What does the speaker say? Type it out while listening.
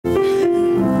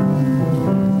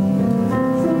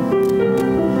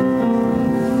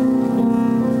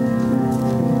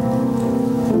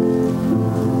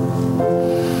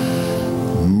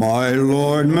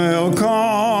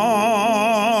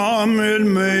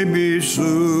be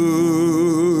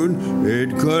soon,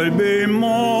 it could be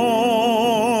morning,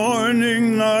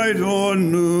 night, or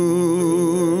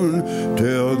noon.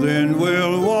 Till then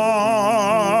we'll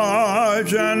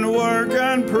watch and work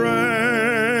and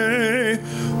pray.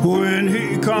 When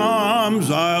he comes,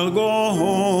 I'll go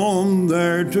home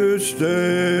there to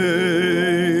stay.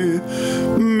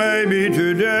 Maybe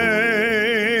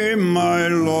today my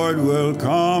Lord will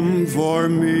come for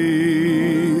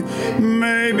me.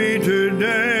 Maybe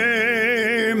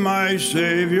today my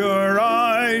Savior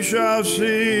I shall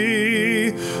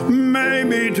see.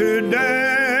 Maybe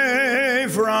today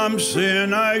from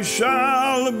sin I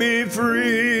shall be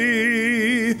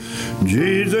free.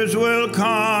 Jesus will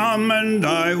come and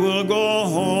I will go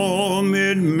home.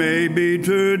 It may be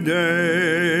today.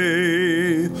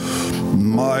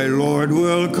 My Lord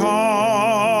will come,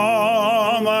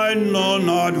 I know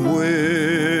not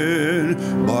when,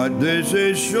 but this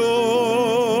is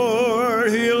sure,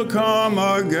 he'll come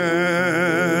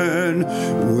again.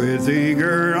 With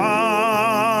eager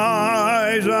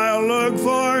eyes I'll look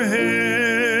for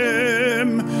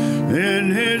him.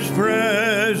 In his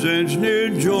presence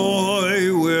new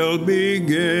joy will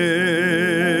begin.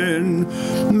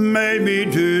 Maybe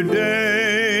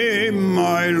today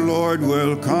my Lord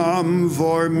will come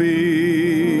for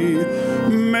me.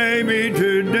 Maybe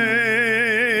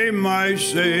today my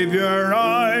Savior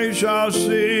I shall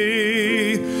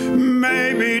see.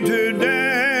 Maybe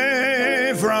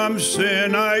today from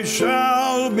sin I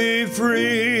shall be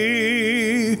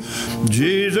free.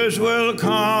 Jesus will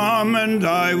come and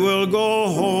I will go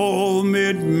home.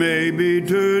 It may be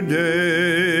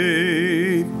today.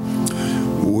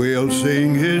 We'll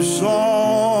sing his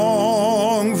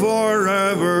song forevermore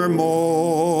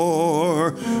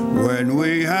when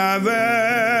we have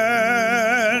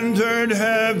entered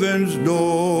heaven's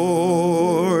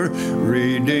door,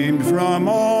 redeemed from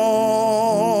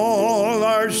all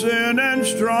our sin and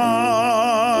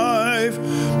strife.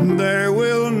 There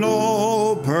will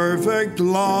know perfect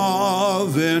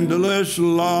love, endless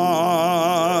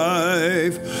life.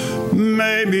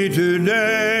 Maybe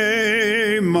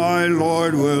today my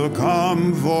Lord will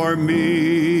come for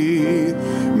me.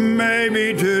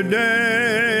 Maybe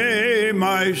today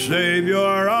my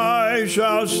Savior I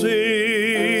shall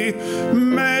see.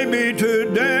 Maybe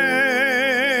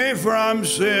today from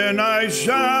sin I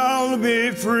shall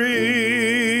be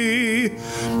free.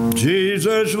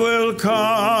 Jesus will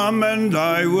come and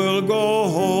I will go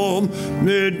home.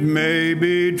 It may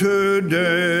be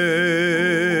today.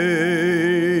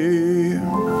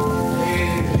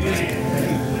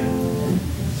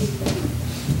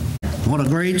 What a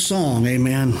great song,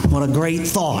 amen. What a great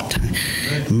thought.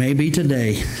 Maybe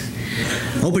today.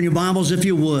 Open your Bibles, if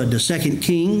you would, to 2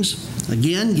 Kings.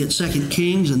 Again, get 2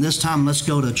 Kings, and this time let's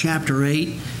go to chapter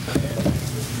 8.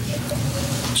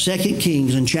 2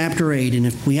 Kings in chapter 8. And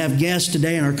if we have guests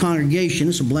today in our congregation,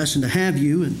 it's a blessing to have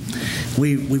you. And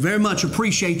we very much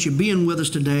appreciate you being with us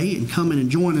today and coming and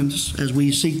joining us as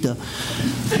we seek to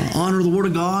honor the Word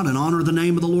of God and honor the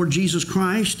name of the Lord Jesus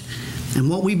Christ. And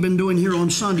what we've been doing here on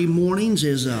Sunday mornings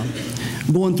is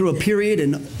going through a period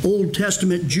in Old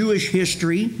Testament Jewish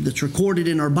history that's recorded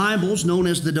in our Bibles known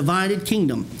as the divided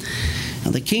kingdom. Now,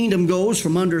 the kingdom goes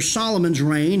from under Solomon's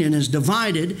reign and is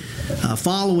divided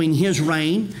following his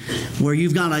reign, where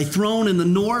you've got a throne in the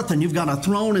north and you've got a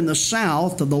throne in the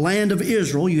south of the land of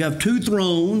Israel. You have two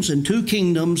thrones and two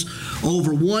kingdoms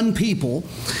over one people.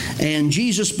 And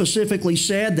Jesus specifically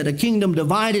said that a kingdom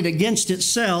divided against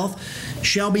itself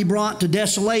shall be brought to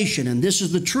desolation. And this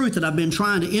is the truth that I've been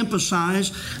trying to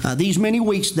emphasize these many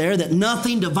weeks there, that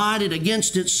nothing divided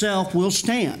against itself will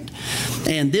stand.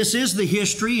 And this is the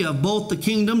history of both the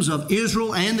kingdoms of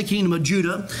Israel and the kingdom of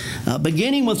Judah,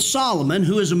 beginning with Solomon,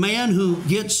 who is a man who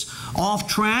gets off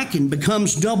track and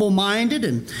becomes double-minded.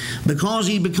 And because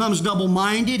he becomes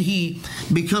double-minded, he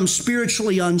becomes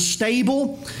spiritually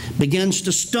unstable, begins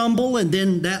to stumble, and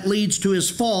then that leads to his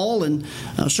fall. And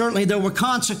certainly there were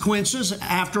consequences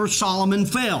after Solomon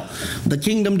fell. The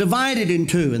kingdom divided in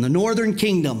two, and the northern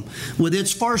kingdom with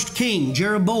its first king,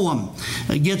 Jeroboam,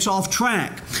 gets off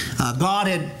track. God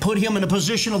had put him in a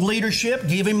position of leadership,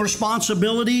 gave him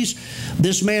responsibilities.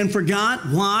 This man forgot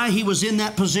why he was in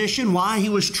that position, why he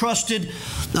was trusted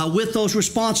with those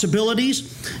responsibilities,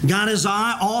 got his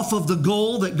eye off of the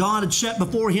goal that God had set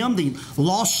before him, the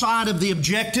lost side of the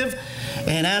objective,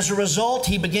 and as a result,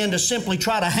 he began to simply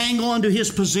try to hang on to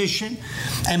his position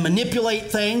and manipulate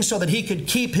manipulate things so that he could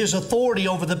keep his authority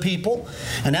over the people.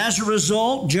 And as a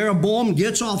result, Jeroboam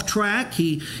gets off track.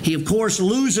 He of course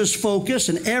loses focus,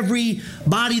 and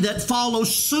everybody that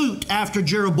follows suit after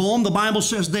Jeroboam, the Bible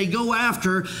says they go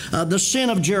after the sin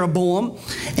of Jeroboam,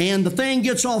 and the thing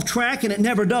gets off track, and it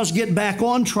never does get back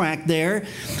on track there.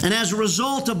 And as a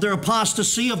result of their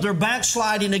apostasy, of their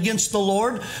backsliding against the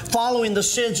Lord, following the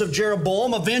sins of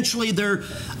Jeroboam, eventually their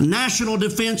national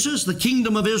defenses, the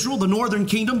kingdom of Israel, the northern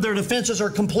kingdom, their defenses are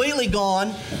completely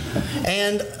gone,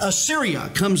 and Assyria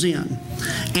comes in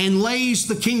and lays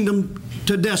the kingdom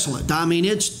to desolate. I mean,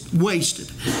 it's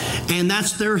wasted. And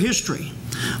that's their history.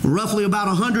 Roughly about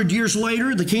 100 years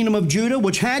later, the kingdom of Judah,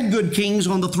 which had good kings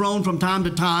on the throne from time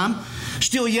to time,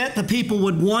 still yet the people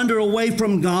would wander away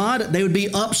from God. They would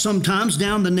be up sometimes,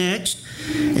 down the next.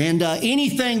 And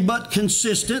anything but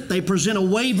consistent. They present a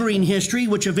wavering history,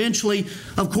 which eventually,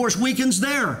 of course, weakens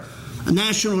their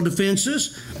national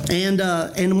defenses.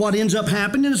 And what ends up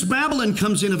happening is Babylon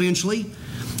comes in eventually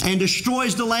and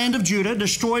destroys the land of Judah,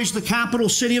 destroys the capital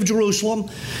city of Jerusalem,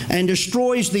 and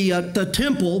destroys the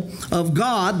temple of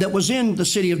God that was in the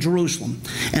city of Jerusalem.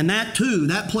 And that too,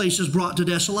 that place is brought to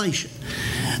desolation.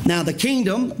 Now the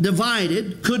kingdom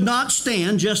divided could not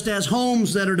stand, just as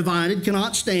homes that are divided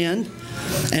cannot stand,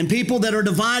 and people that are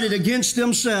divided against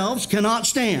themselves cannot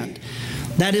stand.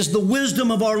 That is the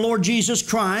wisdom of our Lord Jesus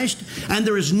Christ, and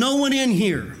there is no one in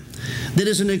here that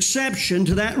is an exception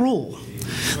to that rule.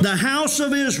 The house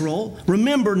of Israel,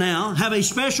 remember now, have a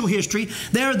special history.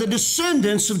 They are the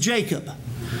descendants of Jacob.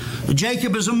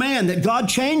 Jacob is a man that God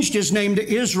changed his name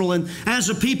to Israel, and as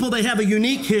a people they have a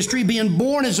unique history, being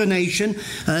born as a nation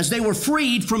as they were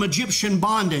freed from Egyptian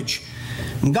bondage.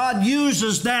 And God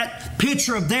uses that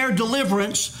picture of their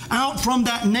deliverance out from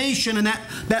that nation and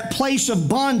that place of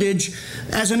bondage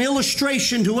as an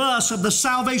illustration to us of the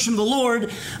salvation of the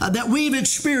Lord that we've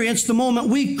experienced the moment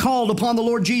we called upon the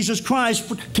Lord Jesus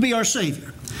Christ to be our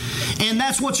Savior. And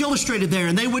that's what's illustrated there.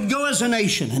 And they would go as a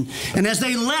nation. And as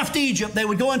they left Egypt, they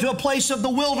would go into a place of the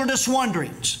wilderness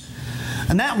wanderings.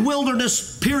 And that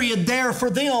wilderness period there for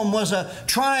them was a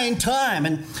trying time.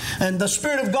 And the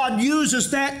Spirit of God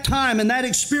uses that time and that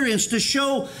experience to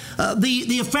show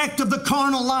the effect of the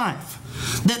carnal life.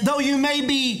 That though you may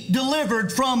be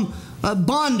delivered from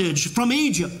bondage from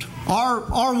Egypt,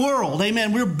 our world,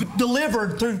 amen, we're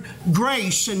delivered through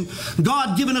grace and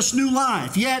God giving us new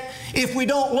life. Yet, if we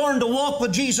don't learn to walk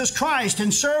with Jesus Christ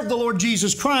and serve the Lord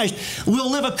Jesus Christ,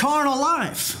 we'll live a carnal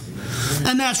life.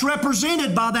 And that's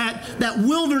represented by that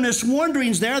wilderness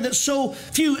wanderings there that so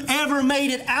few ever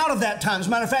made it out of that time. As a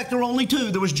matter of fact, there were only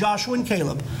two. There was Joshua and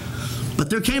Caleb. But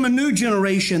there came a new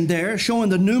generation there showing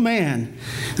the new man.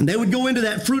 And they would go into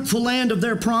that fruitful land of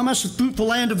their promise, the fruitful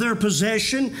land of their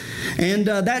possession. And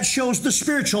that shows the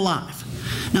spiritual life.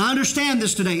 Now understand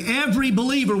this today. Every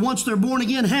believer, once they're born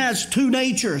again, has two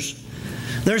natures.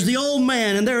 There's the old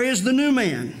man and there is the new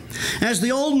man. As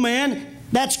the old man,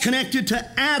 that's connected to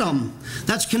Adam.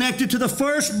 That's connected to the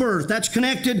first birth. That's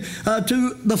connected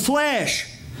to the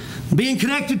flesh. Being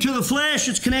connected to the flesh,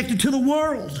 it's connected to the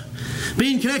world.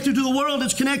 Being connected to the world,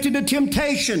 it's connected to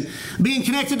temptation. Being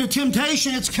connected to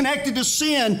temptation, it's connected to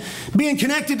sin. Being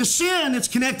connected to sin, it's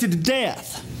connected to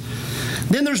death.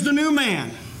 Then there's the new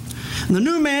man. And the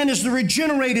new man is the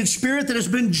regenerated spirit that has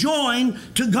been joined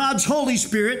to God's Holy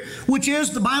Spirit, which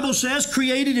is, the Bible says,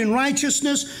 created in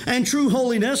righteousness and true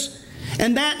holiness.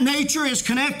 And that nature is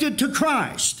connected to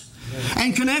Christ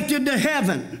and connected to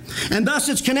heaven. And thus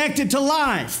it's connected to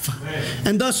life.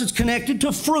 And thus it's connected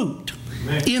to fruit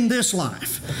in this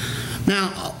life.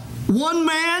 Now, one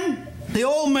man, the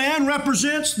old man,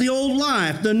 represents the old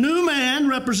life. The new man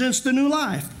represents the new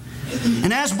life.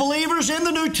 And as believers in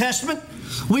the New Testament,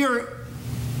 we are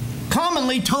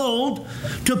commonly told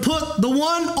to put the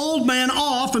one old man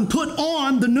off and put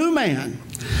on the new man.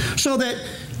 So that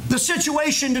the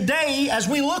situation today, as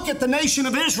we look at the nation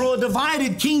of Israel, a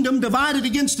divided kingdom, divided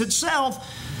against itself,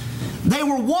 they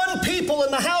were one people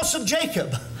in the house of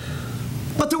Jacob,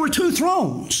 but there were two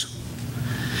thrones.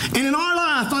 And in our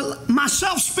life,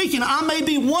 myself speaking, I may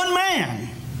be one man,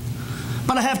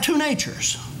 but I have two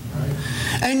natures.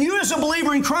 And you as a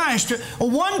believer in Christ are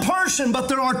one person, but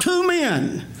there are two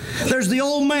men. There's the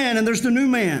old man and there's the new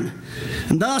man.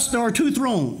 And thus there are two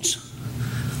thrones,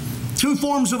 two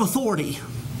forms of authority.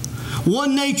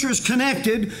 One nature is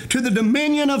connected to the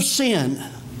dominion of sin.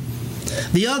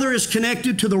 The other is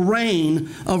connected to the reign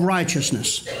of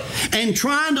righteousness. And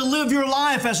trying to live your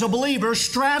life as a believer,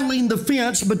 straddling the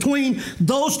fence between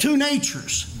those two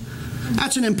natures,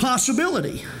 that's an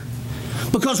impossibility.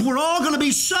 Because we're all going to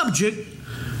be subject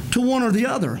to one or the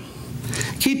other.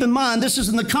 Keep in mind, this is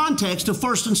in the context of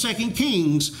 1st and 2nd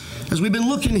Kings. As we've been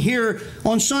looking here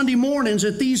on Sunday mornings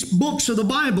at these books of the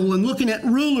Bible and looking at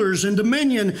rulers and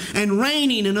dominion and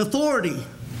reigning and authority.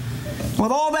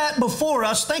 With all that before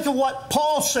us, think of what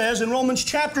Paul says in Romans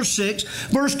chapter 6,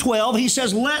 verse 12. He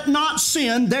says, "Let not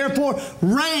sin therefore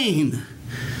reign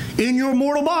in your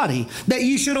mortal body, that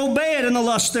ye should obey it in the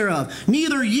lust thereof.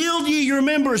 Neither yield ye your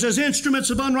members as instruments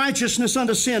of unrighteousness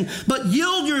unto sin, but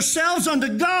yield yourselves unto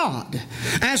God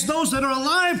as those that are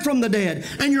alive from the dead,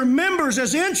 and your members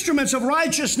as instruments of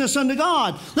righteousness unto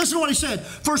God." Listen to what he said.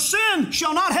 "For sin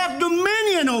shall not have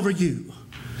dominion over you."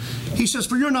 He says,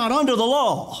 "For you're not under the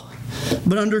law,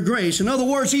 but under grace." In other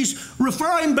words, he's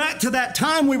referring back to that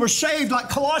time we were saved, like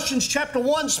Colossians chapter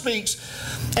 1 speaks.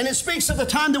 And it speaks of the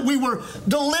time that we were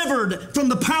delivered from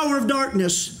the power of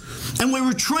darkness and we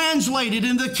were translated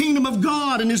into the kingdom of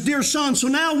God and His dear Son. So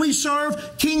now we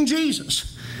serve King Jesus.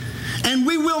 And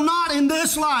we will not in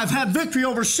this life have victory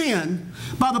over sin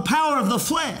by the power of the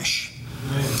flesh.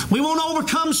 We won't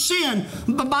overcome sin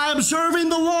by observing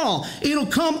the law. It'll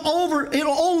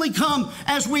only come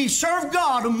as we serve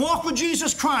God and walk with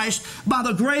Jesus Christ by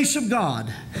the grace of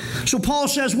God. So Paul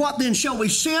says, "What then? Shall we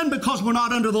sin because we're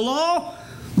not under the law,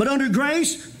 but under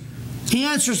grace?" He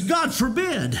answers, "God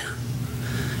forbid."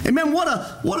 Amen. What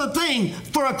a thing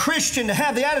for a Christian to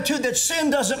have the attitude that sin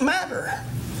doesn't matter.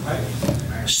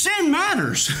 Sin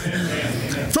matters.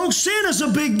 Folks, sin is a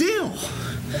big deal.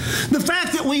 The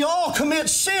fact that we all commit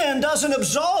sin doesn't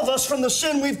absolve us from the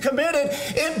sin we've committed.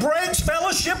 It breaks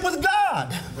fellowship with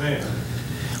God.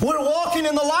 We're walking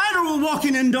in the light or we're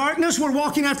walking in darkness. We're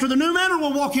walking after the new man or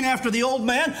we're walking after the old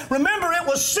man. Remember, it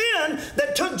was sin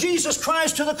that took Jesus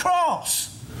Christ to the cross.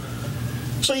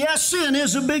 So yes, sin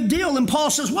is a big deal. And Paul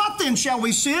says, "What then? Shall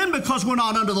we sin because we're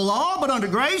not under the law but under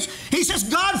grace?" He says,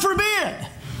 "God forbid."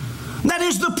 That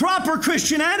is the proper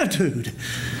Christian attitude.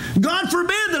 God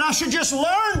forbid that I should just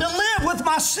learn to live with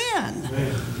my sin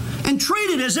and treat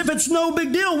it as if it's no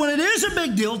big deal when it is a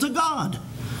big deal to God.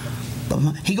 But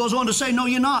he goes on to say, "Know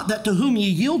ye not that to whom ye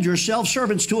yield yourselves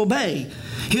servants to obey,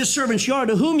 His servants ye are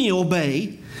to whom ye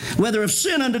obey, whether of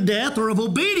sin unto death or of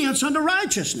obedience unto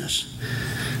righteousness."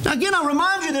 Now again, I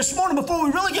remind you this morning before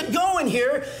we really get going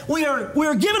here, we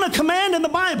are given a command in the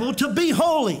Bible to be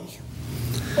holy.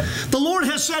 The Lord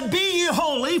has said, "Be ye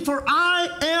holy, for I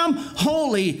am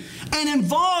holy." And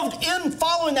involved in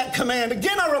following that command,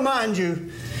 again I remind you,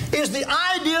 is the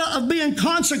idea of being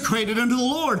consecrated unto the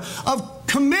Lord, of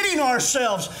committing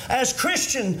ourselves as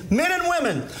Christian men and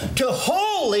women to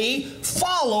wholly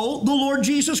follow the Lord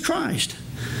Jesus Christ.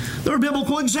 There are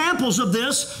biblical examples of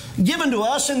this given to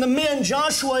us in the men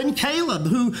Joshua and Caleb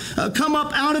who come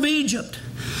up out of Egypt.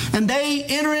 And they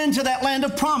enter into that land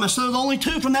of promise. They're the only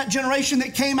two from that generation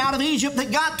that came out of Egypt that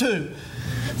got to.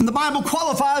 And the Bible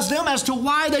qualifies them as to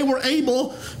why they were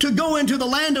able to go into the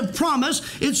land of promise.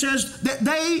 It says that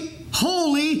they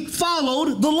wholly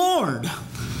followed the Lord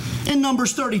in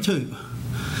Numbers 32.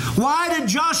 Why did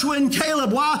Joshua and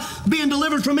Caleb, why being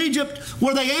delivered from Egypt,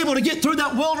 were they able to get through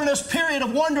that wilderness period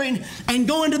of wandering and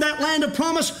go into that land of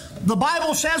promise? The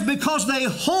Bible says because they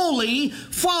wholly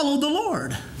followed the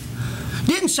Lord.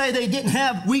 Didn't say they didn't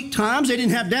have weak times, they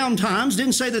didn't have down times,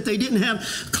 didn't say that they didn't have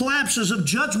collapses of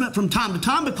judgment from time to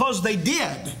time, because they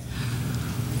did.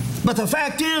 But the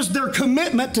fact is their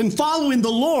commitment in following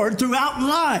the Lord throughout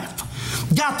life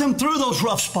got them through those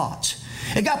rough spots.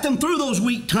 It got them through those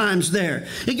weak times there.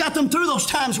 It got them through those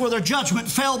times where their judgment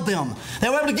failed them. They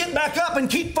were able to get back up and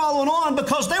keep following on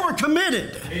because they were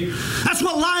committed. That's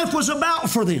what life was about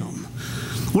for them.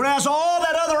 Whereas all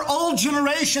that other old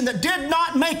generation that did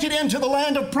not make it into the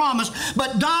land of promise,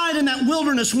 but died in that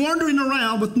wilderness wandering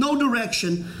around with no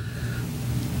direction,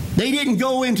 they didn't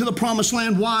go into the promised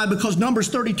land. Why? Because Numbers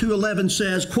 32:11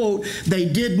 says, quote, "They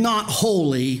did not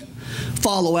wholly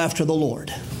follow after the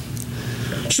Lord."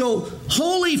 So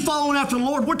wholly following after the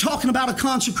Lord, we're talking about a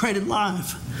consecrated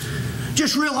life.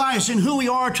 Just realizing who we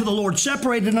are to the Lord,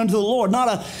 separated unto the Lord, not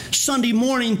a Sunday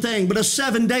morning thing, but a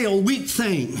 7-day-a-week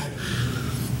thing.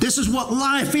 This is what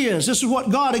life is. This is what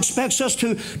God expects us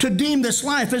to deem this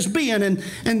life as being.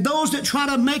 And those that try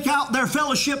to make out their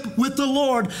fellowship with the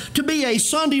Lord to be a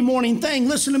Sunday morning thing,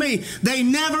 listen to me, they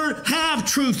never have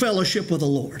true fellowship with the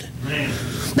Lord. Man.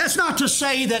 That's not to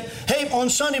say that, hey, on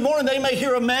Sunday morning they may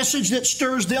hear a message that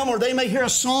stirs them, or they may hear a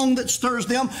song that stirs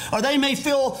them, or they may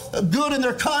feel good in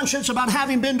their conscience about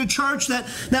having been to church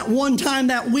that one time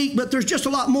that week, but there's just a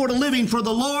lot more to living for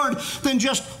the Lord than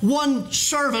just one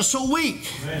service a week.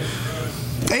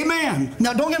 Amen.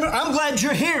 Now, don't get me wrong, I'm glad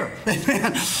you're here.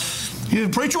 Amen. You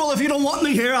preacher, well, if you don't want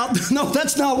me here, no,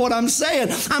 that's not what I'm saying.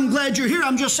 I'm glad you're here.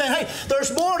 I'm just saying, hey,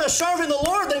 there's more to serving the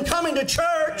Lord than coming to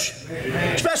church,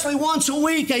 especially once a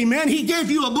week. Amen. He gave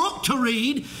you a book to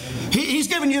read. He's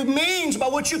given you means by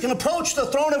which you can approach the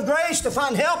throne of grace to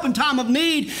find help in time of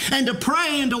need and to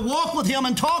pray and to walk with Him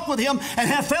and talk with Him and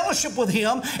have fellowship with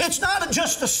Him. It's not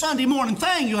just a Sunday morning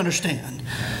thing, you understand.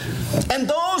 And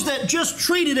those that just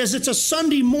treat it as it's a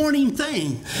Sunday morning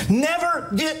thing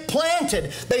never get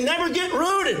planted. They never get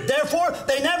rooted. Therefore,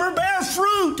 they never bear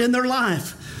fruit in their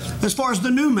life as far as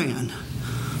the new man,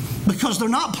 because they're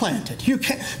not planted. You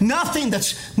can't, nothing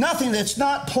that's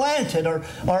not planted or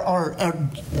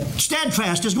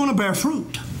steadfast is going to bear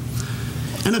fruit.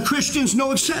 And a Christian's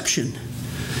no exception.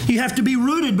 You have to be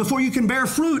rooted before you can bear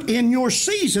fruit in your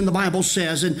season, the Bible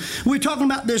says. And we're talking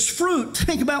about this fruit.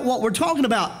 Think about what we're talking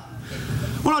about.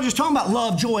 We're not just talking about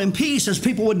love, joy, and peace as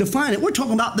people would define it. We're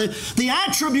talking about the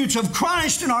attributes of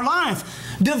Christ in our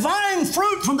life. Divine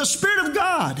fruit from the Spirit of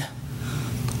God.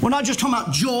 We're not just talking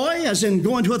about joy as in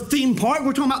going to a theme park.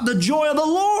 We're talking about the joy of the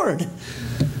Lord.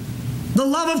 The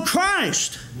love of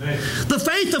Christ. The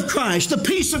faith of Christ. The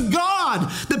peace of God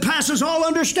that passes all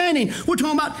understanding. We're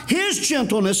talking about His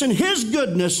gentleness and His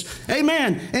goodness.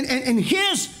 Amen. And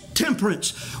His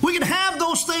temperance. We can have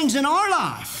those things in our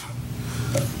life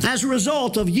as a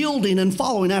result of yielding and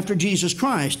following after Jesus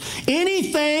Christ.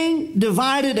 Anything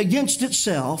divided against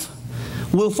itself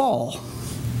will fall.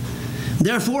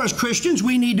 Therefore, as Christians,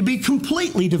 we need to be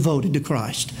completely devoted to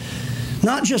Christ.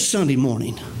 Not just Sunday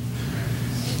morning.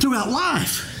 Throughout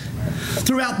life.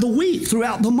 Throughout the week.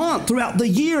 Throughout the month. Throughout the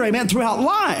year. Amen. Throughout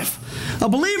life. A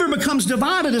believer becomes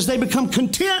divided as they become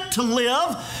content to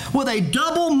live with a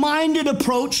double-minded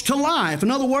approach to life. In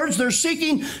other words, they're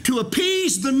seeking to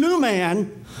appease the new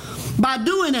man by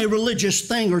doing a religious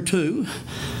thing or two,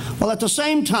 while at the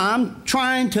same time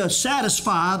trying to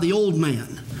satisfy the old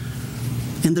man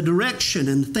in the direction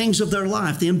and the things of their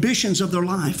life, the ambitions of their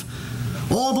life.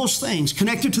 All those things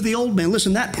connected to the old man.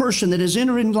 Listen, that person that is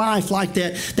entering life like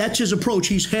that, that's his approach.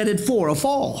 He's headed for a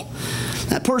fall.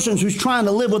 That person who's trying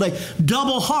to live with a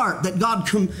double heart that God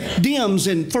condemns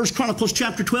in 1 Chronicles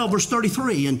chapter 12, verse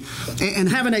 33. And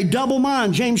having a double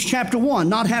mind, James chapter 1.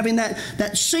 Not having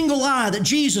that single eye that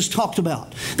Jesus talked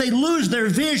about. They lose their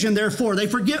vision, therefore. They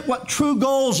forget what true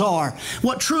goals are,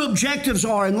 what true objectives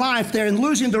are in life. They're in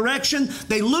losing direction.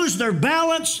 They lose their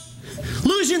balance.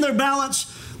 Losing their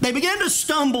balance, they begin to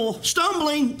stumble.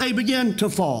 Stumbling, they begin to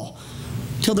fall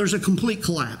till there's a complete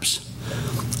collapse.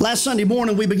 Last Sunday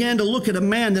morning, we began to look at a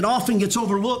man that often gets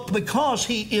overlooked because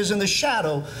he is in the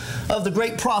shadow of the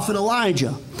great prophet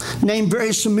Elijah, named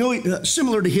very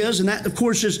similar to his, and that, of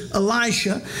course, is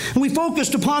Elisha. And we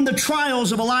focused upon the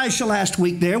trials of Elisha last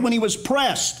week there when he was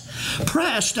pressed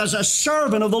as a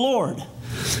servant of the Lord,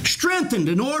 strengthened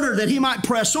in order that he might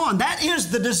press on. That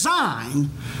is the design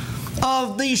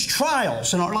of these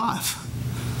trials in our life.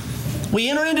 We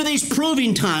enter into these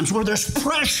proving times where there's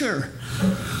pressure.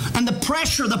 And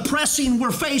the pressing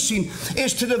we're facing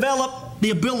is to develop the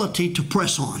ability to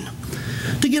press on,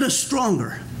 to get us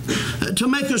stronger, to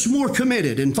make us more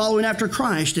committed in following after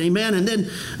Christ. Amen. And then,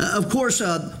 of course,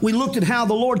 we looked at how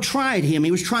the Lord tried him.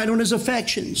 He was tried on his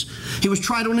affections. He was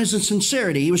tried on his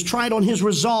sincerity. He was tried on his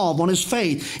resolve, on his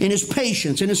faith, in his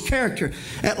patience, in his character.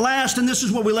 At last, and this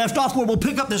is where we left off, where we'll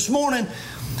pick up this morning,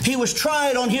 he was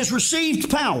tried on his received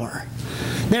power.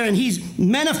 There, and he's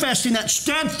manifesting that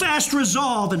steadfast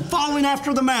resolve and following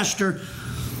after the Master.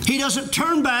 He doesn't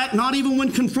turn back, not even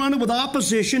when confronted with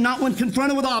opposition, not when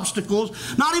confronted with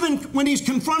obstacles, not even when he's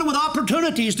confronted with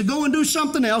opportunities to go and do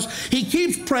something else. He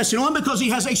keeps pressing on because he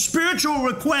has a spiritual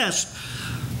request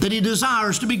that he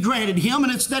desires to be granted him,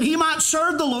 and it's that he might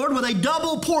serve the Lord with a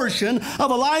double portion of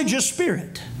Elijah's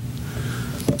spirit.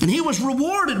 And he was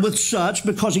rewarded with such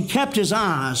because he kept his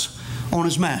eyes on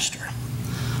his Master.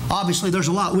 Obviously, there's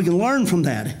a lot we can learn from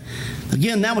that.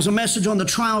 Again, that was a message on the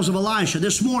trials of Elisha.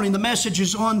 This morning, the message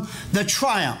is on the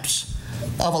triumphs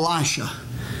of Elisha.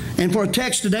 And for a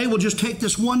text today, we'll just take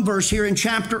this one verse here in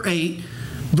chapter 8,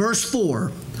 verse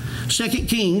 4. 2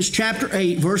 Kings chapter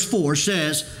 8, verse 4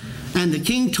 says, "And the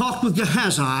king talked with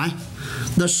Gehazi,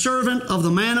 the servant of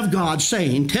the man of God,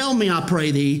 saying, Tell me, I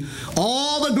pray thee,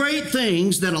 all the great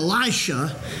things that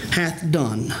Elisha hath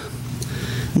done."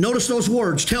 Notice those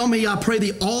words. Tell me, I pray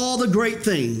thee, all the great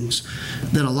things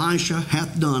that Elisha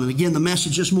hath done. And again, the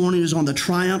message this morning is on the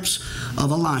triumphs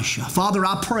of Elisha. Father,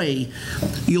 I pray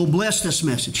you'll bless this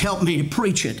message. Help me to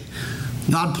preach it.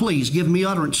 God, please give me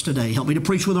utterance today. Help me to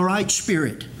preach with the right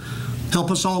spirit.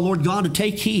 Help us all, Lord God, to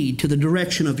take heed to the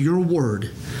direction of your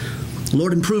word.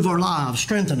 Lord, improve our lives.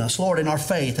 Strengthen us, Lord, in our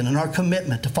faith and in our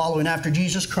commitment to following after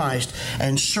Jesus Christ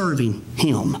and serving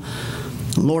Him.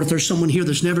 Lord, if there's someone here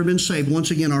that's never been saved,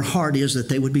 once again, our heart is that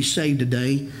they would be saved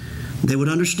today. They would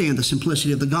understand the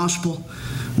simplicity of the gospel.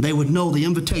 They would know the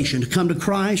invitation to come to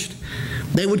Christ.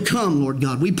 They would come, Lord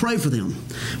God. We pray for them.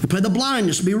 We pray the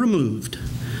blindness be removed.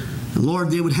 And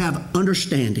Lord, they would have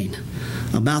understanding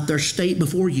about their state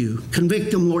before you.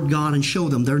 Convict them, Lord God, and show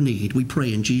them their need. We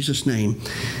pray in Jesus' name.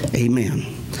 Amen.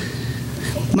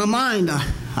 My mind,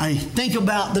 I think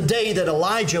about the day that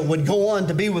Elijah would go on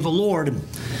to be with the Lord and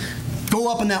go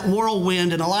up in that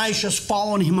whirlwind, and Elisha's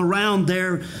following him around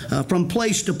there from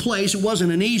place to place. It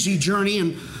wasn't an easy journey,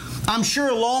 and I'm sure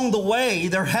along the way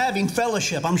they're having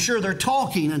fellowship. I'm sure they're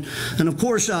talking, and of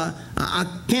course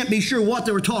I can't be sure what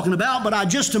they were talking about, but I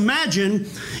just imagine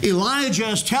Elijah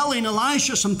is telling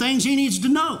Elisha some things he needs to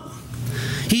know.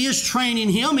 He is training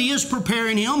him. He is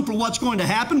preparing him for what's going to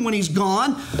happen when he's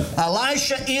gone.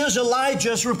 Elisha is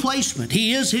Elijah's replacement.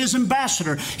 He is his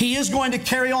ambassador. He is going to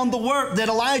carry on the work that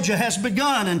Elijah has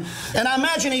begun. And I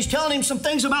imagine he's telling him some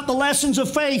things about the lessons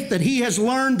of faith that he has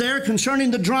learned there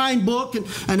concerning the drying brook,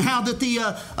 and how that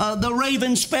the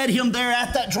ravens fed him there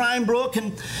at that drying brook.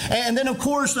 And then, of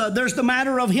course, there's the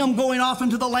matter of him going off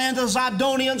into the land of the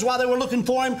Zidonians while they were looking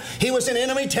for him. He was in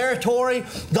enemy territory.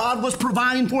 God was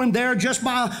providing for him there just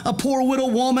by a poor widow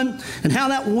woman, and how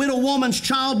that widow woman's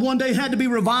child one day had to be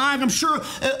revived. I'm sure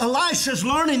Elisha's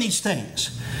learning these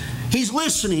things. He's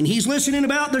listening. He's listening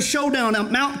about the showdown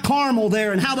at Mount Carmel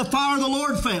there, and how the fire of the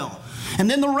Lord fell. And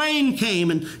then the rain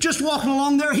came, and just walking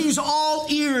along there, he's all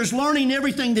ears, learning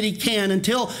everything that he can,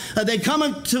 until they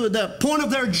come to the point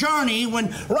of their journey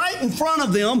when right in front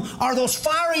of them are those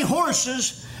fiery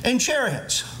horses and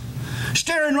chariots.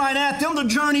 Staring right at them, the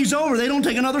journey's over. They don't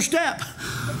take another step.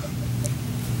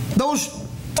 Those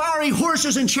fiery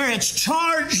horses and chariots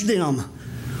charge them,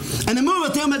 and they move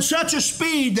at them at such a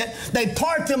speed that they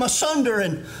part them asunder,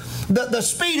 and the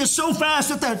speed is so fast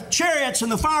that the chariots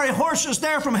and the fiery horses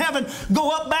there from heaven go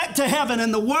up back to heaven,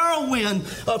 and the whirlwind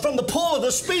from the pull of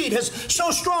the speed is so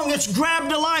strong it's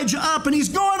grabbed Elijah up, and he's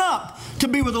going up to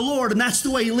be with the Lord, and that's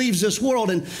the way he leaves this world.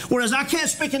 And whereas I can't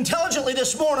speak intelligently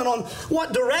this morning on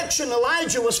what direction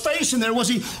Elijah was facing there, was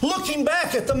he looking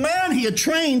back at the man he had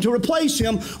trained to replace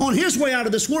him on his way out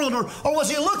of this world, or was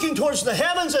he looking towards the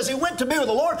heavens as he went to be with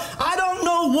the Lord? I don't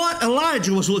know what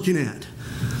Elijah was looking at,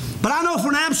 but I know for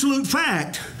an absolute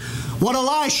fact what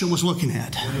Elisha was looking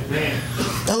at. Amen.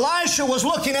 Elisha was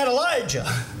looking at Elijah.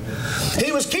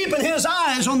 He was keeping his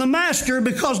eyes on the Master,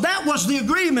 because that was the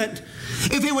agreement.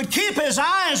 If he would keep his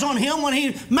eyes on him when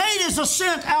he made his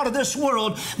ascent out of this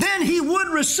world, then he would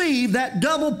receive that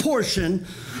double portion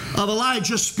of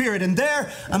Elijah's spirit. And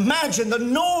there, imagine the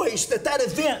noise that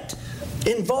event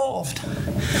involved.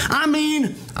 I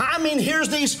mean, here's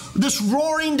this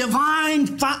roaring divine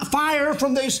fire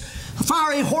from these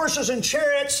fiery horses and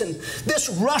chariots, and this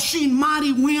rushing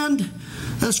mighty wind,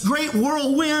 this great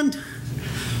whirlwind.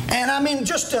 And I mean,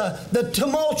 just the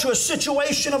tumultuous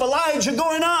situation of Elijah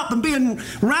going up and being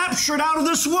raptured out of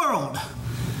this world.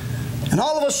 And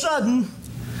all of a sudden,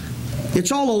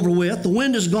 it's all over with. The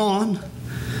wind is gone.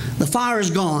 The fire is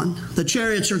gone. The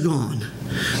chariots are gone.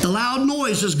 The loud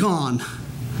noise is gone.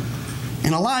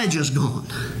 And Elijah's gone.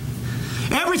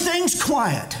 Everything's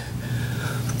quiet.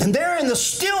 And there in the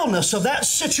stillness of that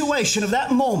situation, of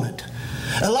that moment,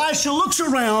 Elisha looks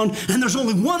around, and there's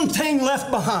only one thing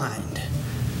left behind.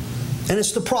 And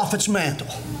it's the prophet's mantle.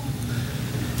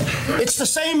 It's the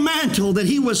same mantle that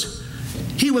he was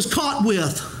caught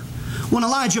with when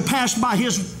Elijah passed by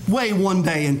his way one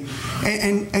day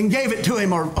and gave it to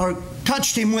him, or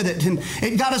touched him with it, and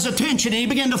it got his attention, and he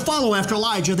began to follow after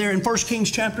Elijah there in 1 Kings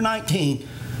chapter 19.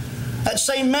 That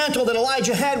same mantle that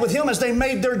Elijah had with him as they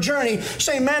made their journey,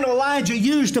 same mantle Elijah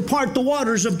used to part the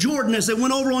waters of Jordan as they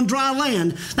went over on dry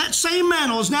land. That same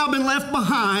mantle has now been left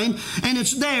behind, and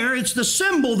it's there. It's the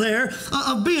symbol there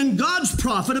of being God's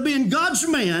prophet, of being God's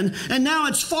man, and now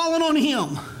it's fallen on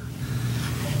him.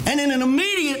 And in an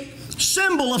immediate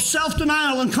symbol of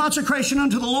self-denial and consecration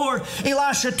unto the Lord,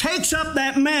 Elisha takes up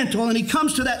that mantle, and he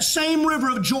comes to that same river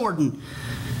of Jordan.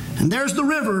 And there's the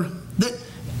river that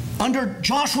under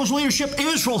Joshua's leadership,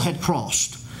 Israel had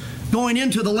crossed, going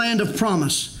into the land of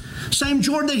promise. Same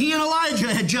Jordan that he and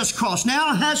Elijah had just crossed.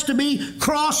 Now it has to be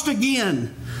crossed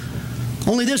again.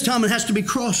 Only this time it has to be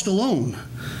crossed alone.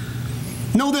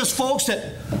 Know this, folks,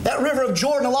 that river of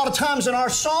Jordan, a lot of times in our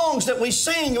songs that we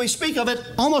sing, we speak of it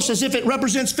almost as if it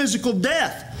represents physical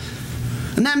death.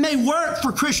 And that may work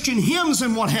for Christian hymns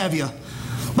and what have you.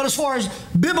 But as far as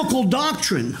biblical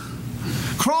doctrine,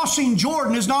 crossing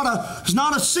Jordan is not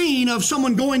a scene of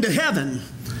someone going to heaven.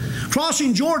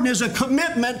 Crossing Jordan is a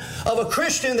commitment of a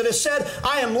Christian that has said,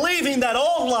 I am leaving that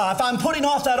old life. I'm putting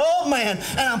off that old man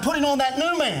and I'm putting on that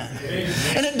new man. Amen.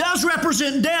 And it does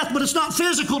represent death, but it's not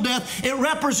physical death. It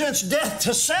represents death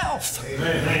to self.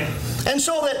 Amen. And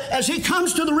so that as he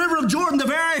comes to the river of Jordan, the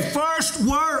very first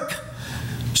work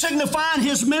signifying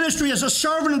his ministry as a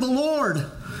servant of the Lord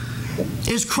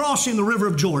is crossing the river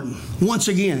of Jordan once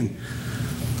again.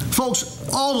 Folks,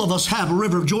 all of us have a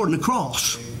river of Jordan to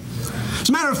cross. As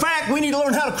a matter of fact, we need to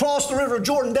learn how to cross the river of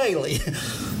Jordan daily.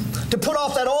 To put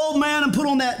off that old man and put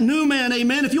on that new man,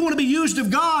 amen. If you want to be used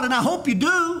of God, and I hope you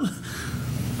do.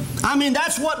 I mean,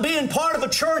 that's what being part of a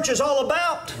church is all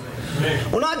about.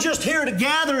 We're not just here to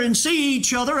gather and see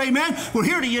each other, amen. We're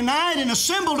here to unite and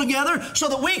assemble together so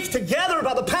that we together,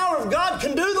 by the power of God,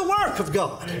 can do the work of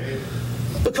God.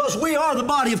 Because we are the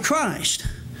body of Christ.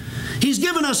 He's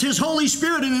given us His Holy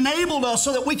Spirit and enabled us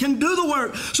so that we can do the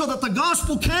work, so that the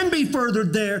gospel can be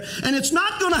furthered there. And it's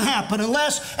not going to happen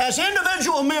unless, as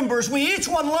individual members, we each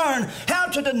one learn how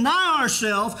to deny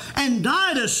ourselves and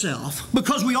die to self,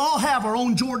 because we all have our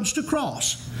own Jordans to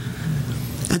cross.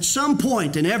 At some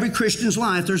point in every Christian's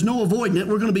life, there's no avoiding it,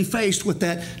 we're going to be faced with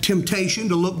that temptation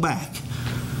to look back.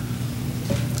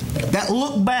 That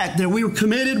look back there, we were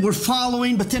committed, we're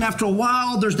following, but then after a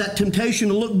while, there's that temptation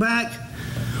to look back.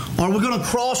 Or we're going to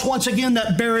cross once again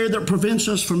that barrier that prevents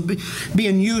us from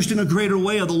being used in a greater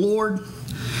way of the Lord.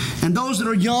 And those that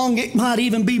are young, it might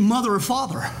even be mother or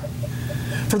father.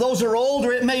 For those that are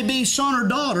older, it may be son or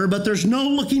daughter, but there's no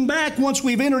looking back once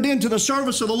we've entered into the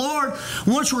service of the Lord,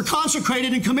 once we're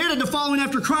consecrated and committed to following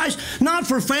after Christ, not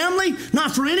for family,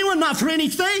 not for anyone, not for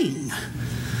anything.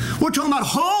 We're talking about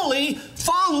wholly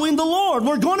following the Lord.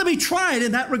 We're going to be tried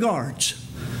in that regards.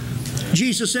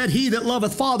 Jesus said, he that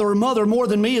loveth father or mother more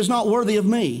than me is not worthy of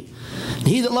me. And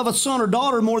he that loveth son or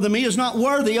daughter more than me is not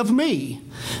worthy of me.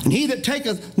 And he that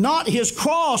taketh not his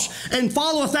cross and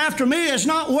followeth after me is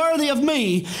not worthy of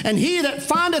me. And he that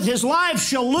findeth his life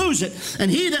shall lose it.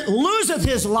 And he that loseth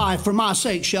his life for my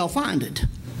sake shall find it.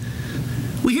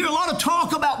 We hear a lot of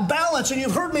talk about balance, and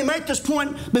you've heard me make this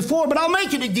point before, but I'll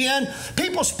make it again.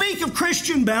 People speak of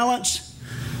Christian balance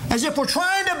as if we're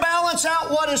trying to balance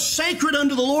out what is sacred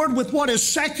unto the Lord with what is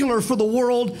secular for the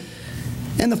world.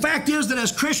 And the fact is that as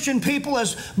Christian people,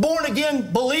 as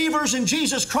born-again believers in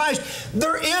Jesus Christ,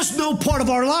 there is no part of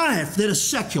our life that is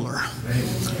secular.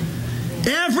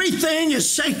 Everything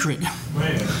is sacred.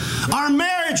 Our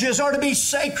marriages are to be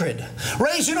sacred.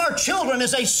 Raising our children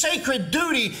is a sacred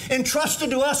duty entrusted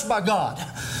to us by God.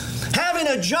 Having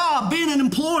a job, being an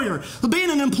employer,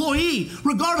 being an employee,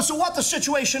 regardless of what the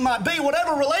situation might be,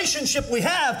 whatever relationship we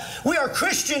have, we are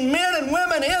Christian men and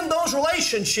women in those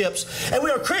relationships. And we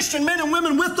are Christian men and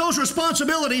women with those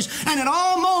responsibilities. And at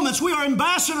all moments, we are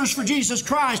ambassadors for Jesus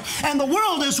Christ. And the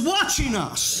world is watching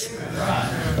us.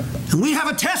 And we have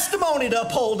a testimony to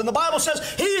uphold. And the Bible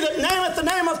says, he that nameth the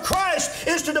name of Christ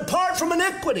is to depart from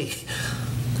iniquity.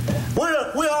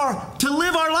 We are to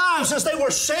live our lives as they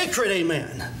were sacred,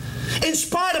 amen. In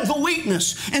spite of the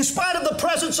weakness, in spite of the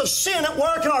presence of sin at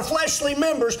work in our fleshly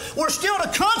members, we're still to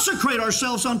consecrate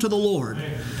ourselves unto the Lord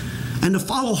and to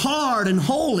follow hard and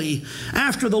holy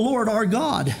after the Lord our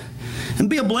God and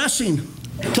be a blessing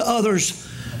to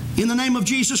others in the name of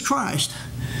Jesus Christ.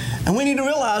 And we need to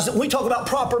realize that when we talk about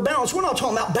proper balance, we're not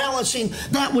talking about balancing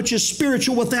that which is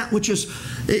spiritual with that which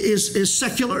is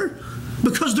secular,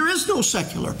 because there is no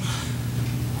secular.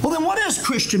 Well, then what is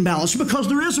Christian balance? Because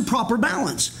there is a proper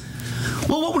balance.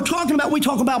 Well, what we're talking about, we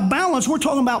talk about balance, we're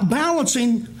talking about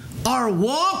balancing our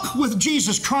walk with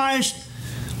Jesus Christ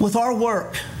with our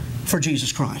work for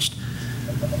Jesus Christ.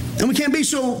 And we can't be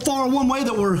so far one way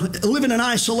that we're living in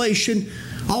isolation,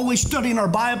 always studying our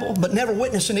Bible, but never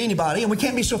witnessing to anybody. And we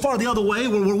can't be so far the other way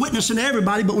where we're witnessing to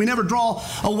everybody, but we never draw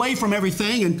away from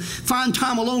everything and find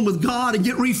time alone with God and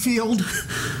get refilled.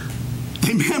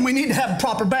 Amen. We need to have a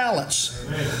proper balance.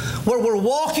 Amen. Where we're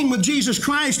walking with Jesus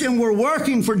Christ and we're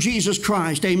working for Jesus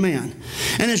Christ. Amen.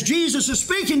 And as Jesus is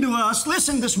speaking to us,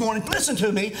 listen this morning, listen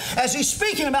to me, as He's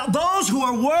speaking about those who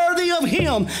are worthy of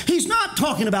Him, He's not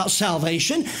talking about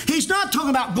salvation. He's not talking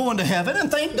about going to heaven, and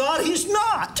thank God He's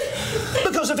not.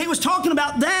 Because if He was talking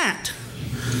about that,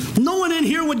 no one in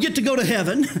here would get to go to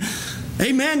heaven.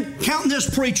 Amen. Counting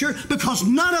this preacher, because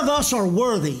none of us are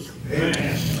worthy.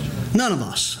 Amen. None of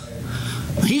us.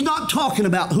 He's not talking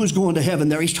about who's going to heaven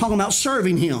there. He's talking about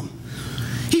serving Him.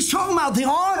 He's talking about the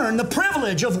honor and the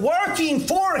privilege of working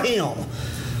for Him.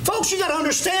 Folks, you got to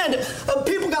understand,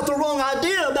 people got the wrong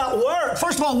idea about work.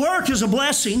 First of all, work is a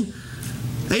blessing.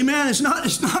 Amen. It's not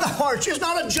a hardship. It's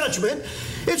not a judgment.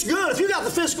 It's good. If you got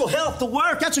the physical health to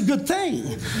work, that's a good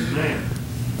thing. Amen.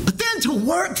 But then to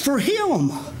work for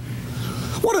Him.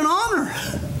 What an honor.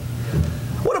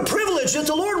 What a privilege that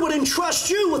the Lord would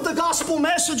entrust you with the gospel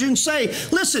message and say,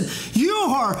 listen, you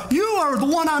are the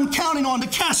one I'm counting on to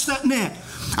cast that net.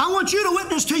 I want you to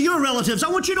witness to your relatives. I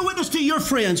want you to witness to your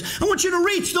friends. I want you to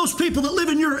reach those people that live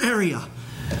in your area.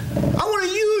 I want to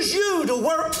use you to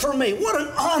work for me. What an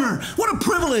honor. What a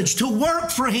privilege to work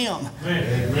for Him.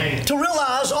 Amen. To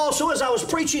realize also, as I was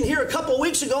preaching here a couple of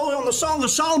weeks ago on the Song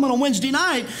of Solomon on Wednesday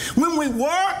night, when we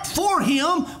work for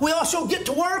Him, we also get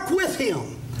to work with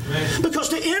Him. Because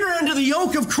to enter into the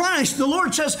yoke of Christ, the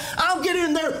Lord says, I'll get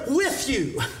in there with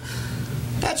you.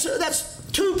 That's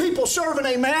two people serving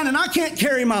a man, and I can't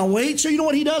carry my weight. So you know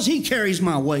what He does? He carries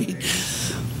my weight.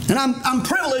 And I'm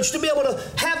privileged to be able to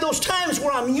have those times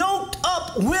where I'm yoked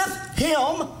up with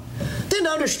Him. Then to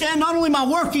understand not only am I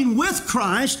working with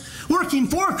Christ, working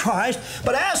for Christ,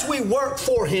 but as we work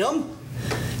for Him,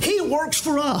 He works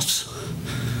for us.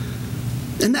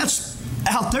 And that's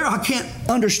out there. I can't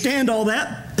understand all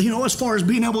that, as far as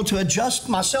being able to adjust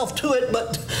myself to it,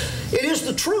 but it is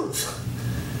the truth.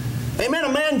 Amen.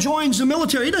 A man joins the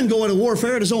military. He doesn't go into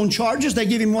warfare at his own charges. They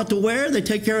give him what to wear. They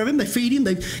take care of him. They feed him.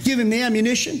 They give him the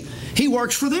ammunition. He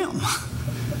works for them.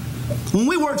 When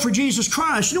we work for Jesus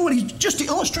Christ, you know what just to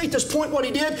illustrate this point, what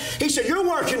He did? He said, you're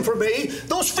working for me.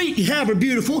 Those feet you have are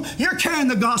beautiful. You're carrying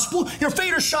the gospel. Your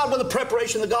feet are shod with the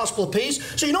preparation of the gospel of peace.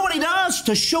 So you know what He does?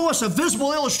 To show us a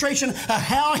visible illustration of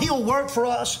how He'll work for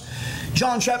us.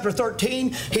 John chapter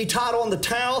 13, He tied on the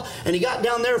towel and He got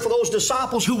down there for those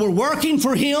disciples who were working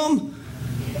for Him,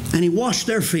 and He washed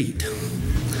their feet.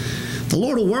 The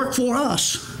Lord will work for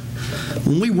us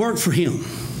when we work for Him.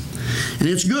 And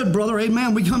it's good, brother,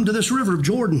 amen. We come to this river of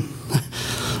Jordan.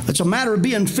 It's a matter of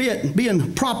being fit, being a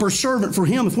proper servant for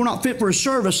Him. If we're not fit for His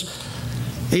service,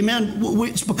 amen,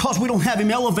 it's because we don't have Him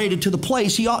elevated to the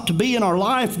place He ought to be in our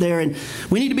life there. And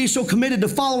we need to be so committed to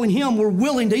following Him, we're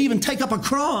willing to even take up a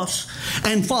cross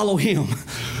and follow Him.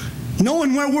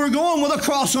 Knowing where we're going with a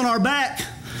cross on our back.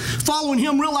 Following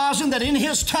Him, realizing that in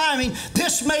His timing,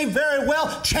 this may very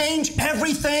well change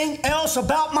everything else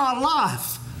about my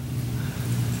life.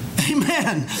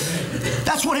 Amen.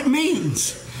 That's what it means.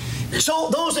 So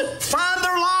those that find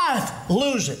their life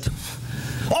lose it.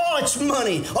 Oh, it's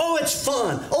money. Oh, it's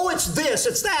fun. Oh, it's this,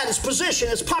 it's that, it's position,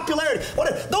 it's popularity.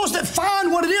 Whatever. Those that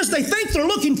find what it is they think they're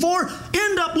looking for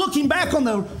end up looking back on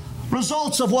the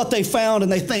results of what they found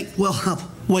and they think, well, I've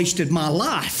wasted my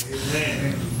life.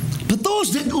 Amen. But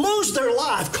those that lose their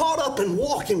life caught up in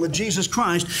walking with Jesus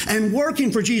Christ and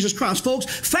working for Jesus Christ, folks,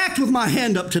 fact with my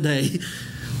hand up today,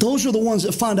 those are the ones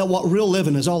that find out what real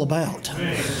living is all about.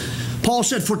 Amen. Paul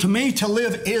said, for to me to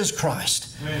live is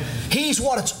Christ. Amen. He's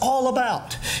what it's all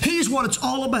about. He's what it's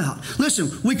all about. Listen,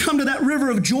 we come to that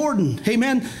river of Jordan.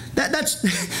 Amen.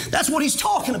 That's what he's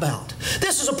talking about.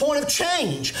 This is a point of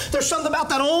change. There's something about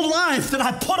that old life that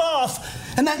I put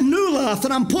off and that new life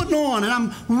that I'm putting on, and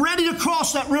I'm ready to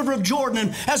cross that river of Jordan.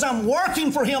 And as I'm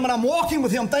working for Him and I'm walking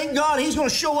with Him, thank God He's going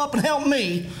to show up and help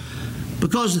me.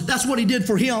 Because that's what He did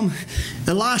for him.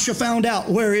 Elisha found out,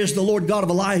 where is the Lord God of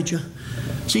Elijah?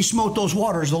 As he smote those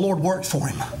waters, the Lord worked for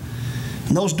him.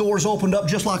 And those doors opened up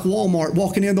just like Walmart,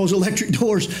 walking in those electric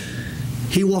doors.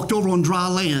 He walked over on dry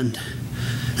land.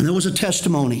 And there was a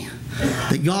testimony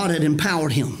that God had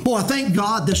empowered him. Boy, I thank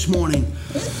God this morning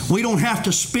we don't have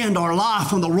to spend our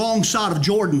life on the wrong side of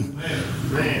Jordan.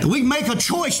 Amen. We can make a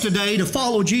choice today to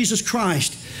follow Jesus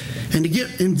Christ and to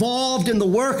get involved in the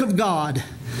work of God.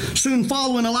 Soon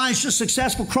following Elisha's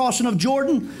successful crossing of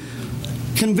Jordan,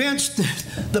 convinced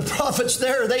the prophets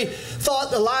there, they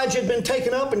thought Elijah had been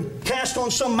taken up and cast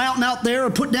on some mountain out there or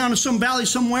put down in some valley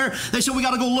somewhere. They said, we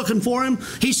got to go looking for him.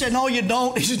 He said, no, you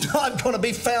don't. He's not going to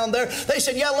be found there. They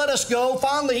said, yeah, let us go.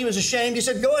 Finally, he was ashamed. He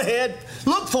said, go ahead,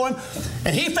 look for him.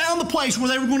 And he found the place where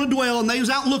they were going to dwell, and they was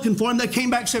out looking for him. They came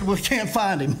back and said, well, we can't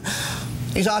find him.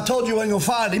 He said, I told you we ain't going to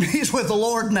find him. He's with the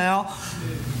Lord now.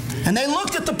 And they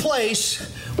looked at the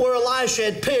place where Elisha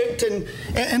had picked,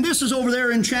 and this is over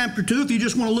there in chapter 2. If you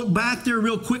just want to look back there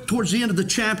real quick towards the end of the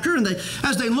chapter, and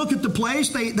as they look at the place,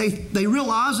 they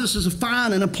realize this is a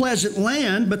fine and a pleasant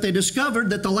land, but they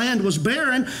discovered that the land was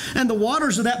barren and the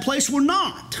waters of that place were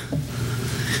not.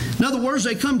 In other words,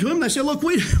 they come to him and they say, look,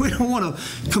 we don't want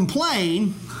to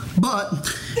complain, but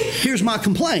here's my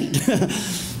complaint.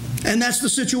 And that's the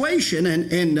situation.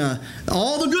 And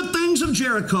all the good things of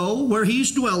Jericho, where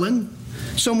he's dwelling,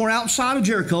 somewhere outside of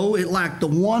Jericho, it lacked the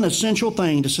one essential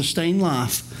thing to sustain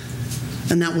life.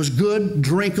 And that was good,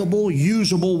 drinkable,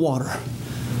 usable water.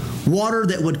 Water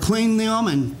that would clean them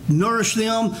and nourish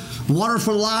them. Water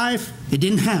for life, it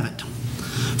didn't have it.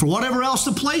 For whatever else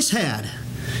the place had,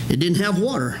 it didn't have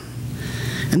water.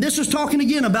 And this is talking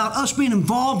again about us being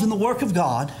involved in the work of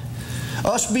God,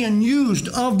 us being used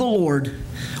of the Lord,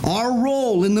 our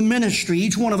role in the ministry,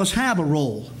 each one of us have a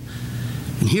role.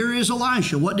 And here is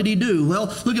Elisha. What did he do?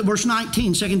 Well, look at verse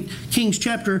 19, 2 Kings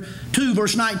chapter 2,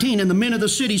 verse 19. And the men of the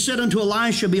city said unto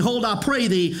Elisha, Behold, I pray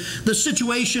thee, the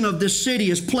situation of this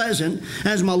city is pleasant,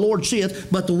 as my Lord seeth,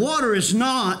 but the water is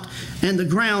not, and the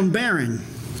ground barren.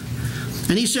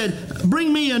 And he said,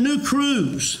 Bring me a new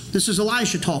cruse. This is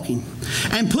Elisha talking.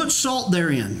 And put salt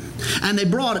therein. And they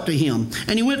brought it to him.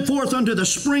 And he went forth unto the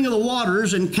spring of the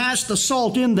waters, and cast the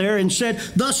salt in there, and said,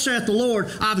 Thus saith the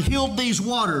Lord, I've healed these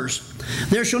waters.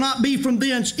 There shall not be from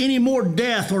thence any more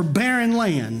death or barren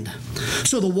land.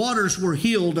 So the waters were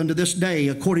healed unto this day,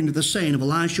 according to the saying of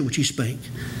Elisha which he spake.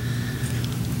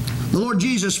 The Lord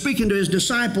Jesus speaking to his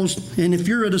disciples, and if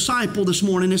you're a disciple this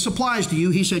morning, this applies to you.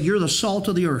 He said, You're the salt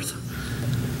of the earth.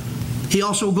 He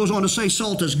also goes on to say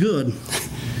salt is good.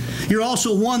 You're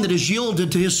also one that is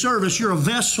yielded to his service. You're a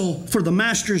vessel for the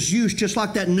master's use, just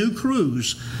like that new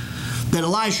cruse. That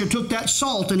Elisha took that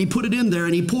salt and he put it in there,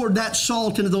 and he poured that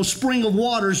salt into those spring of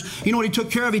waters. You know what he took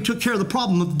care of? He took care of the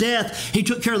problem of death. He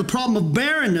took care of the problem of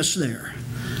barrenness there.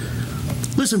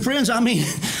 Listen, friends, I mean,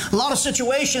 a lot of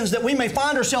situations that we may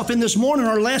find ourselves in this morning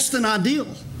are less than ideal.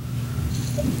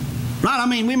 Right? I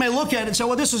mean, we may look at it and say,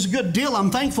 well, this is a good deal.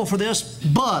 I'm thankful for this,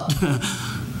 but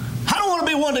I don't want to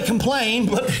be one to complain,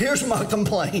 but here's my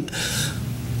complaint.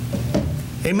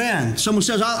 Amen. Someone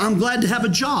says, I'm glad to have a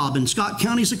job in Scott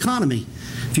County's economy.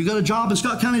 If you got a job in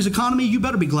Scott County's economy, you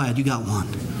better be glad you got one.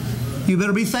 You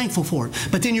better be thankful for it.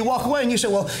 But then you walk away and you say,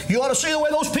 well, you ought to see the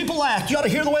way those people act. You ought to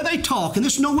hear the way they talk. And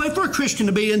this is no way for a Christian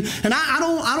to be. And I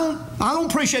don't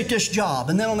appreciate this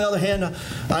job. And then on the other hand,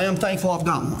 I am thankful I've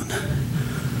got one.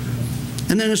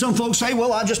 And then some folks say,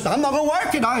 well, I'm not going to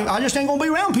work it. I just ain't going to be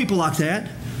around people like that.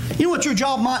 You know what your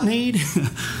job might need?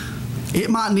 It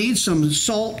might need some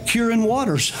salt curing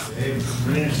waters.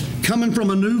 Amen. Coming from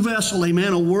a new vessel,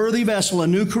 amen, a worthy vessel, a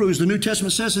new cruse. The New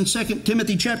Testament says in 2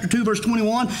 Timothy chapter 2, verse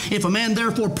 21, If a man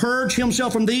therefore purge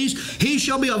himself from these, he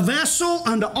shall be a vessel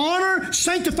unto honor,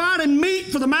 sanctified and meet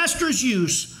for the master's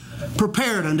use,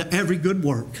 prepared unto every good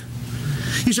work.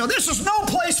 You say, this is no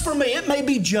place for me. It may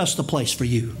be just the place for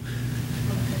you.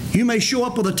 You may show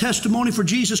up with a testimony for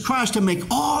Jesus Christ and make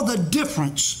all the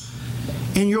difference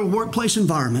in your workplace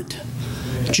environment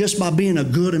just by being a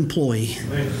good employee.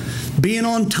 Being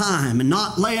on time and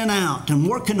not laying out and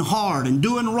working hard and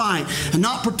doing right and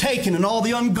not partaking in all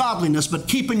the ungodliness but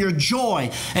keeping your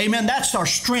joy. Amen. That's our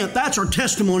strength. That's our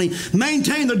testimony.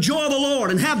 Maintain the joy of the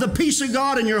Lord and have the peace of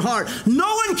God in your heart.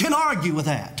 No one can argue with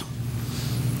that.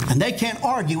 And they can't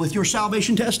argue with your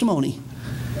salvation testimony.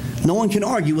 No one can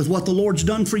argue with what the Lord's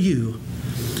done for you.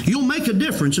 You'll make a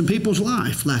difference in people's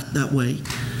life that way.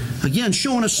 Again,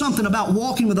 showing us something about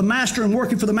walking with the Master and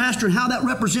working for the Master and how that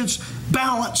represents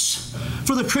balance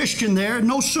for the Christian there.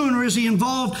 No sooner is he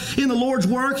involved in the Lord's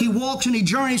work, he walks and he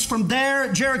journeys from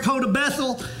there, Jericho to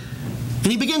Bethel,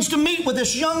 and he begins to meet with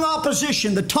this young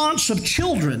opposition, the taunts of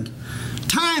children.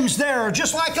 Times there are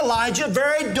just like Elijah,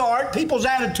 very dark. People's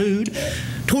attitude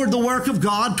toward the work of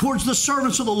God, towards the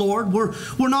servants of the Lord were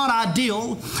not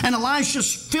ideal. And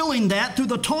Elisha's filling that through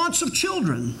the taunts of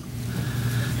children.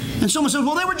 And someone says,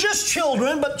 well, they were just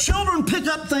children, but children pick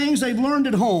up things they've learned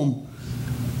at home.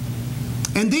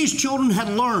 And these children had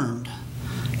learned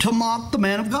to mock the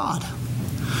man of God,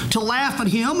 to laugh at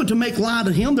him and to make light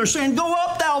of him. They're saying, go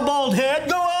up, thou bald head,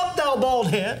 go up, thou bald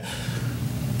head.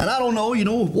 And I don't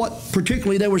know, what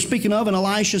particularly they were speaking of in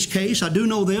Elisha's case. I do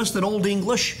know this, that Old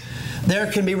English,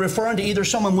 there can be referring to either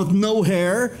someone with no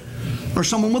hair or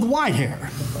someone with white hair.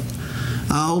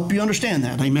 I hope you understand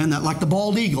that, amen. That like the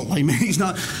bald eagle, amen. He's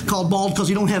not called bald because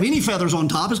he don't have any feathers on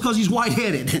top. It's because he's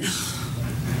white-headed.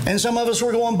 And some of us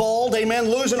were going bald, amen,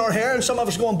 losing our hair, and some of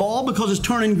us going bald because it's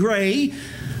turning gray.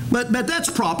 But that's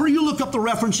proper. You look up the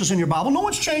references in your Bible. No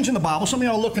one's changing the Bible. Some of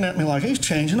y'all are looking at me like, he's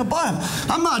changing the Bible.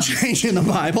 I'm not changing the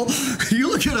Bible. You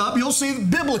look it up, you'll see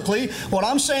biblically what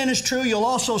I'm saying is true. You'll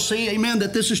also see, amen,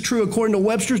 that this is true according to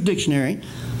Webster's dictionary.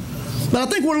 But I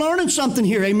think we're learning something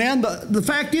here, amen. The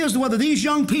fact is, whether these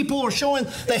young people are showing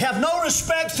they have no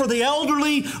respect for the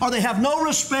elderly or they have no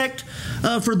respect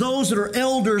for those that are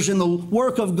elders in the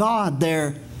work of God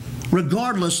there,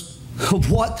 regardless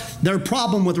of what their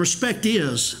problem with respect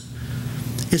is,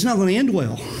 it's not going to end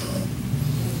well.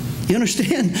 You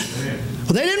understand?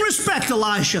 Well, they didn't respect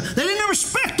Elisha. They didn't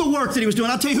respect the work that he was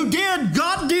doing. I'll tell you who did.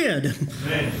 God did.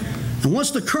 Amen. And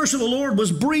once the curse of the Lord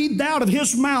was breathed out of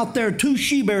his mouth there, 2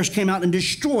 she-bears came out and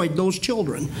destroyed those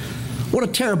children. What a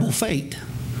terrible fate.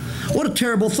 What a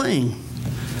terrible thing.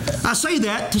 I say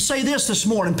that to say this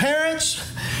morning.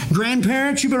 Parents,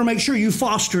 Grandparents, you better make sure you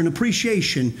foster an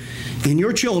appreciation in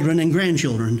your children and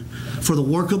grandchildren for the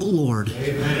work of the Lord.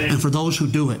 Amen. And for those who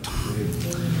do it.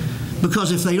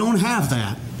 Because if they don't have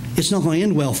that, it's not going to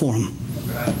end well for them.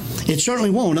 It certainly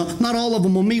won't. Not all of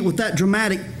them will meet with that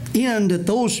dramatic end that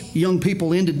those young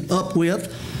people ended up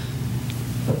with.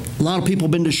 A lot of people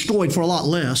have been destroyed for a lot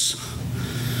less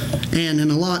and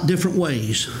in a lot different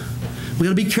ways. We got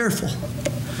to be careful.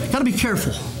 Got to be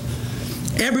careful.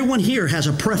 Everyone here has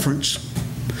a preference.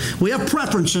 We have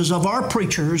preferences of our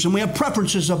preachers, and we have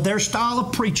preferences of their style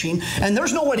of preaching, and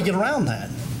there's no way to get around that.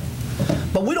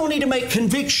 But we don't need to make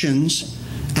convictions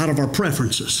out of our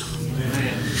preferences.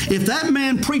 If that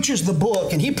man preaches the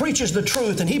book and he preaches the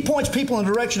truth and he points people in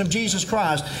the direction of Jesus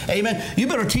Christ, amen, you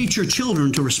better teach your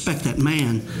children to respect that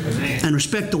man and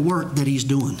respect the work that he's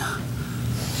doing.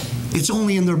 It's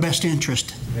only in their best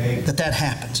interest that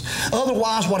happens.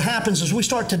 Otherwise, what happens is we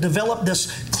start to develop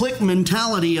this clique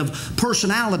mentality of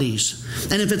personalities.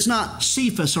 And if it's not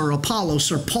Cephas or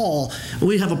Apollos or Paul,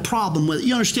 we have a problem with it.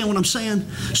 You understand what I'm saying?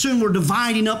 Soon we're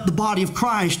dividing up the body of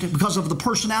Christ because of the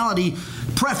personality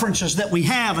preferences that we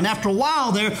have. And after a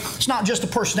while there, it's not just a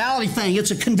personality thing,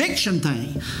 it's a conviction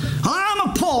thing. I'm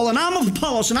of Paul, and I'm of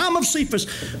Apollos, and I'm of Cephas.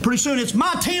 Pretty soon it's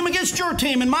my team against your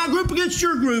team, and my group against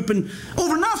your group, and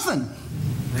over nothing.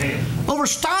 Over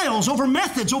styles, over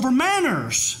methods, over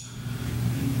manners.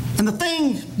 And the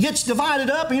thing gets divided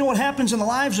up. And you know what happens in the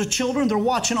lives of children? They're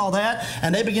watching all that,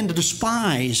 and they begin to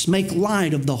despise, make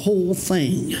light of the whole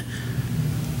thing.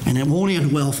 And it won't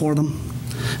end well for them.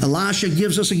 Elisha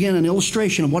gives us again an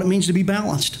illustration of what it means to be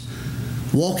balanced.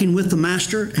 Walking with the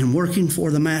Master and working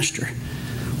for the Master.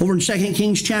 Over in 2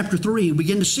 Kings chapter 3, we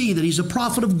begin to see that he's a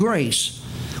prophet of grace.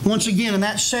 Once again, in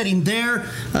that setting there,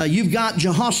 you've got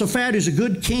Jehoshaphat, who's a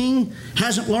good king,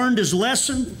 hasn't learned his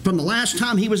lesson from the last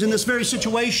time he was in this very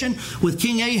situation with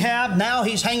King Ahab. Now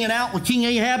he's hanging out with King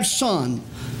Ahab's son,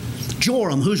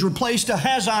 Joram, who's replaced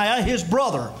Ahaziah, his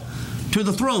brother, to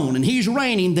the throne. And he's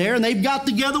reigning there, and they've got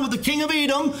together with the king of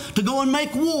Edom to go and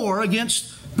make war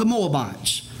against the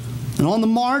Moabites. And on the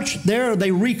march there, they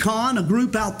recon a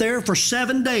group out there for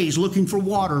 7 days looking for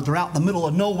water. They're out in the middle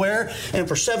of nowhere, and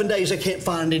for 7 days they can't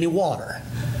find any water.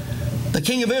 The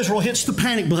king of Israel hits the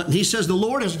panic button. He says, the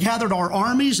Lord has gathered our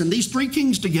armies and these three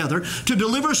kings together to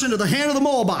deliver us into the hand of the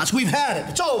Moabites. We've had it.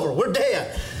 It's over. We're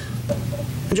dead.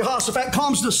 And Jehoshaphat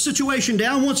calms the situation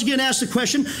down. Once again asks the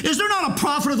question, is there not a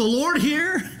prophet of the Lord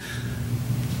here?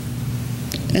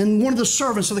 And one of the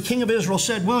servants of the king of Israel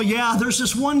said, well, yeah, there's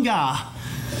this one guy.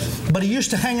 But he used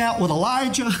to hang out with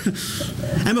Elijah.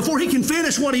 And before he can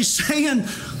finish what he's saying,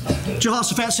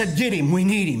 Jehoshaphat said, get him, we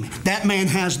need him. That man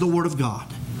has the word of God.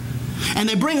 And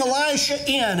they bring Elisha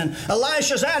in. And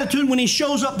Elisha's attitude when he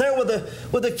shows up there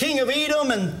with the king of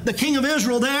Edom and the king of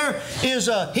Israel there is,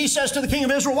 he says to the king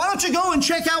of Israel, why don't you go and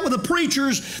check out with the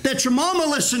preachers that your mama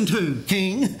listened to,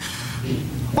 king?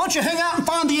 Why don't you hang out and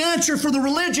find the answer for the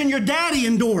religion your daddy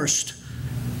endorsed?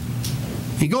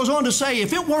 He goes on to say,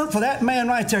 if it weren't for that man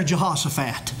right there,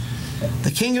 Jehoshaphat,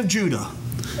 the king of Judah,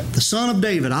 the son of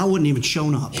David, I wouldn't even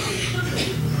shown up.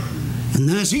 And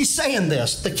then as he's saying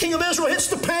this, the king of Israel hits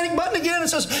the panic button again and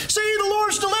says, see, the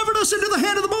Lord's delivered us into the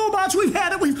hand of the Moabites. We've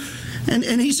had it.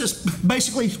 And he says,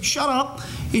 basically, shut up.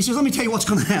 He says, let me tell you what's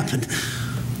going to happen.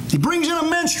 He brings in a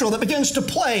minstrel that begins to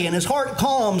play, and his heart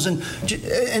calms. And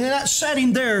in that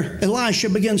setting there, Elisha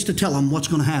begins to tell him what's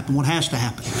going to happen, what has to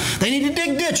happen. They need to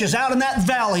dig ditches out in that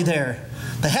valley there.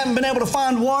 They haven't been able to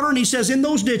find water, and he says, in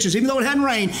those ditches, even though it hadn't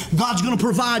rained, God's going to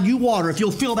provide you water if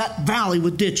you'll fill that valley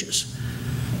with ditches.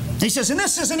 He says, and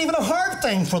this isn't even a hard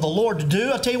thing for the Lord to do.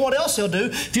 I'll tell you what else he'll do.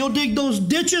 If you'll dig those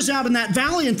ditches out in that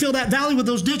valley and fill that valley with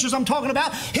those ditches I'm talking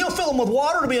about, he'll fill them with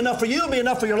water. It'll be enough for you. It'll be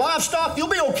enough for your livestock. You'll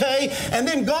be okay. And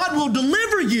then God will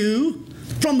deliver you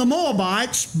from the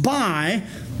Moabites by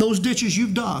those ditches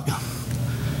you've dug.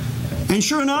 And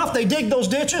sure enough, they dig those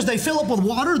ditches, they fill up with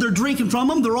water, they're drinking from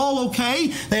them, they're all okay.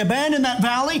 They abandon that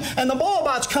valley, and the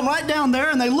Moabites come right down there,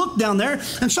 and they look down there,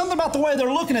 and something about the way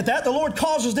they're looking at that, the Lord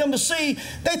causes them to see,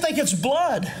 they think it's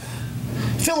blood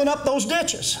filling up those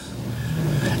ditches.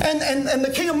 And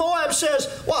the king of Moab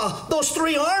says, well, those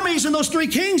three armies and those three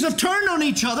kings have turned on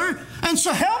each other, and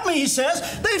so help me, he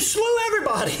says, they've slew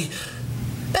everybody.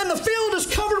 And the field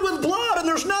is covered with blood, and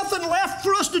there's nothing left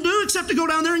for us to do except to go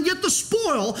down there and get the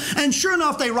spoil. And sure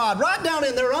enough, they ride right down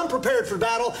in there unprepared for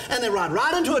battle, and they ride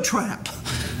right into a trap.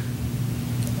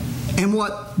 And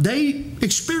what they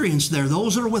experience there,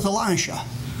 those that are with Elisha,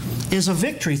 is a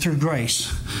victory through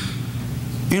grace.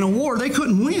 In a war they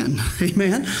couldn't win,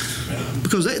 amen,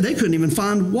 because they couldn't even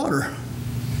find water.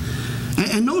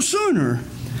 And no sooner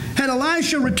had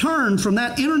Elisha returned from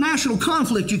that international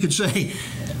conflict, you could say,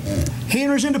 he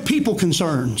enters into people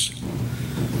concerns.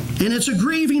 And it's a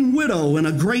grieving widow and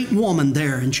a great woman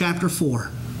there in chapter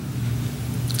 4.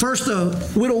 First,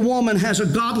 the widow woman has a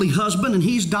godly husband, and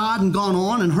he's died and gone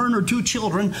on, and her and her 2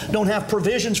 children don't have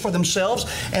provisions for themselves,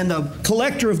 and the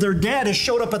collector of their debt has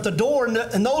showed up at the door.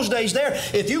 In those days there,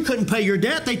 if you couldn't pay your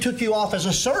debt, they took you off as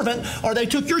a servant, or they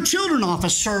took your children off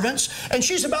as servants, and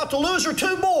she's about to lose her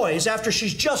 2 boys after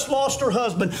she's just lost her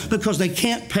husband because they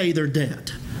can't pay their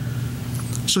debt.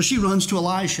 So she runs to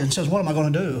Elisha and says, what am I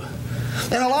going to do?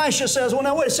 And Elisha says, well,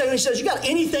 now wait a second. He says, you got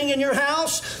anything in your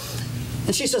house?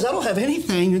 And she says, I don't have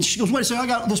anything. And she goes, wait a second, I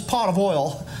got this pot of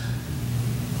oil.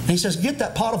 And he says, get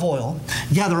that pot of oil,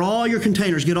 gather all your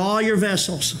containers, get all your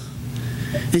vessels.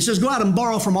 And he says, go out and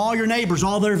borrow from all your neighbors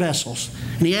all their vessels.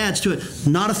 And he adds to it,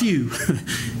 not a few.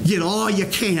 Get all you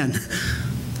can.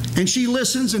 And she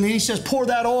listens, and he says, pour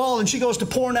that oil. And she goes to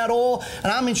pouring that oil.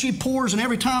 And I mean, she pours, and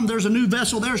every time there's a new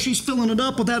vessel there, she's filling it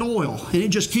up with that oil. And it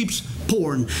just keeps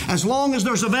pouring. As long as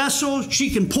there's a vessel, she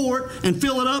can pour it and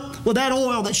fill it up with that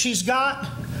oil that she's got,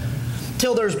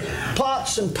 till there's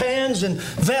pots and pans and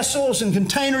vessels and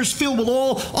containers filled with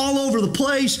oil all over the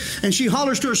place. And she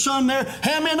hollers to her son there,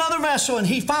 hand me another vessel. And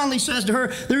he finally says to her,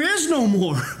 there is no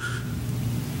more.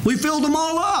 We filled them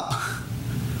all up.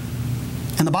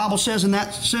 And the Bible says in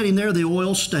that setting there, the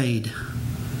oil stayed.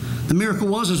 The miracle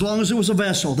was, as long as there was a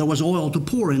vessel, there was oil to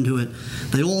pour into it.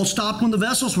 The oil stopped when the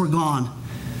vessels were gone.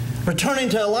 Returning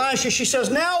to Elisha, she says,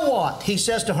 now what? He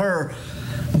says to her,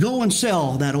 go and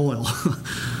sell that oil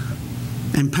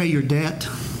and pay your debt.